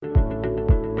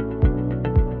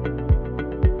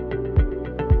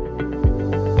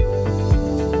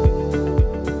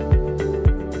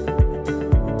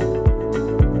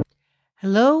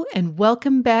and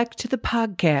welcome back to the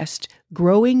podcast,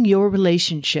 Growing Your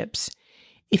Relationships.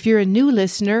 If you're a new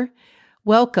listener,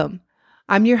 welcome.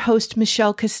 I'm your host,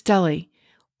 Michelle Castelli,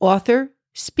 author,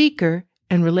 speaker,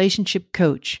 and relationship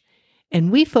coach,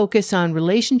 and we focus on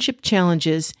relationship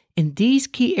challenges in these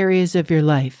key areas of your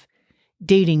life: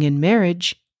 dating and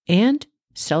marriage, and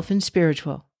self and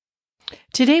spiritual.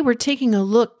 Today, we're taking a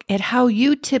look at how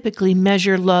you typically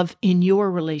measure love in your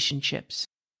relationships.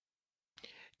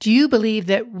 Do you believe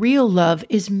that real love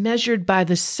is measured by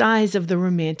the size of the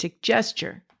romantic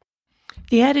gesture?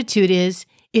 The attitude is,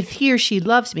 if he or she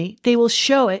loves me, they will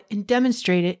show it and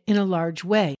demonstrate it in a large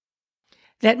way.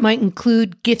 That might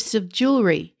include gifts of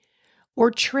jewelry,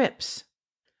 or trips,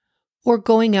 or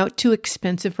going out to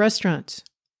expensive restaurants.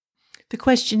 The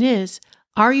question is,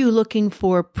 are you looking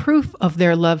for proof of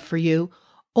their love for you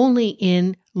only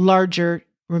in larger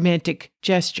romantic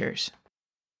gestures?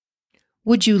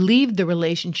 Would you leave the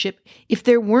relationship if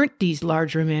there weren't these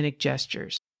large romantic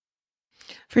gestures?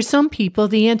 For some people,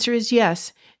 the answer is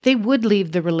yes, they would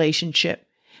leave the relationship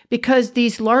because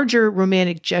these larger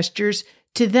romantic gestures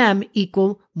to them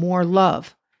equal more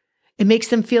love. It makes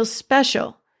them feel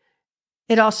special.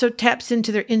 It also taps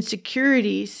into their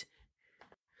insecurities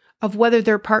of whether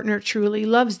their partner truly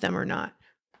loves them or not.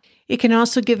 It can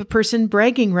also give a person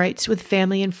bragging rights with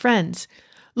family and friends.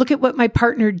 Look at what my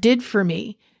partner did for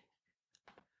me.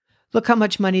 Look how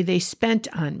much money they spent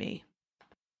on me.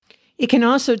 It can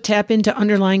also tap into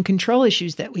underlying control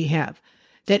issues that we have,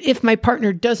 that if my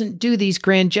partner doesn't do these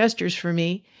grand gestures for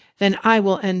me, then I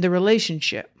will end the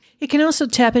relationship. It can also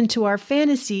tap into our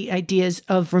fantasy ideas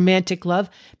of romantic love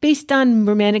based on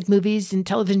romantic movies and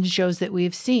television shows that we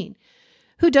have seen.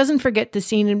 Who doesn't forget the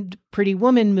scene in Pretty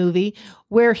Woman movie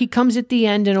where he comes at the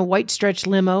end in a white stretch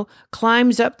limo,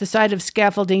 climbs up the side of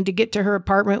scaffolding to get to her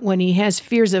apartment when he has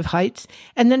fears of heights,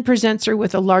 and then presents her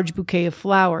with a large bouquet of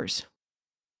flowers.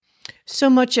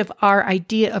 So much of our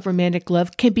idea of romantic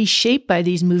love can be shaped by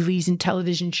these movies and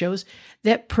television shows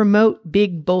that promote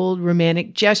big, bold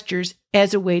romantic gestures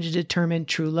as a way to determine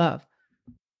true love.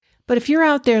 But if you're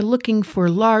out there looking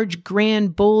for large,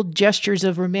 grand, bold gestures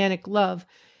of romantic love,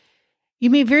 you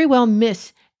may very well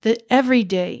miss the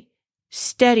everyday,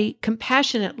 steady,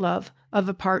 compassionate love of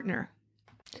a partner.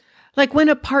 Like when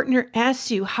a partner asks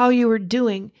you how you are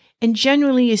doing and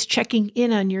genuinely is checking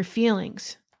in on your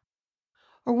feelings.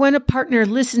 Or when a partner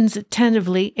listens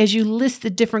attentively as you list the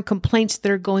different complaints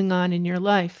that are going on in your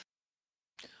life.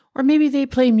 Or maybe they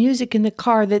play music in the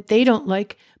car that they don't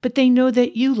like, but they know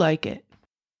that you like it.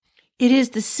 It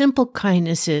is the simple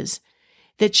kindnesses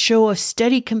that show a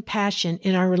steady compassion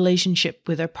in our relationship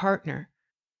with our partner.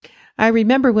 I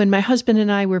remember when my husband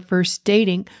and I were first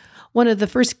dating, one of the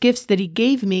first gifts that he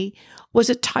gave me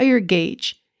was a tire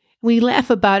gauge. We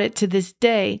laugh about it to this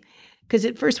day, because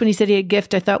at first when he said he had a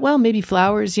gift, I thought, well, maybe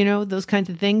flowers, those kinds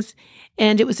of things.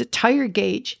 And it was a tire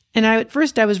gauge. And at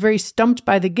first I was very stumped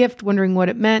by the gift, wondering what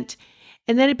it meant.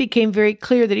 And then it became very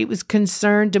clear that he was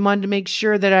concerned and wanted to make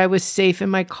sure that I was safe in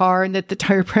my car and that the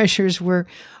tire pressures were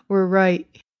right.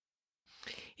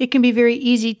 It can be very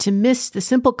easy to miss the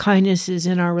simple kindnesses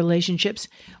in our relationships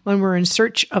when we're in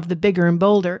search of the bigger and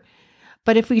bolder.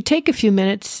 But if we take a few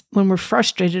minutes when we're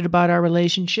frustrated about our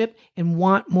relationship and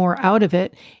want more out of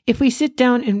it, if we sit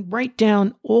down and write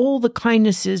down all the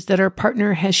kindnesses that our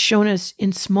partner has shown us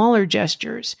in smaller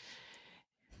gestures,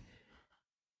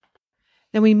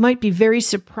 then we might be very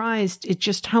surprised at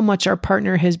just how much our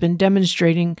partner has been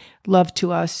demonstrating love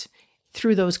to us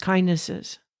through those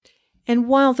kindnesses. And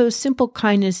while those simple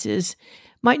kindnesses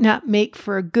might not make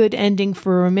for a good ending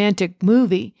for a romantic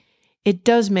movie, it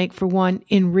does make for one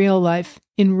in real life,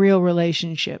 in real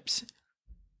relationships.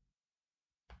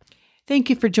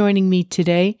 Thank you for joining me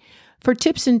today. For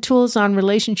tips and tools on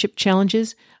relationship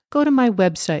challenges, go to my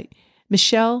website,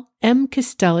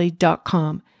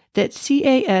 michellemcastelli.com. That's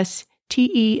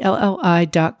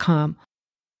CASTELLI.com.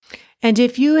 And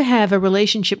if you have a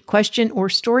relationship question or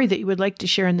story that you would like to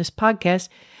share in this podcast,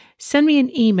 send me an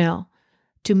email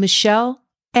to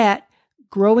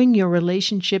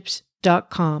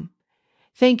michelle@growingyourrelationships.com.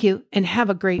 Thank you and have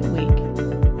a great week.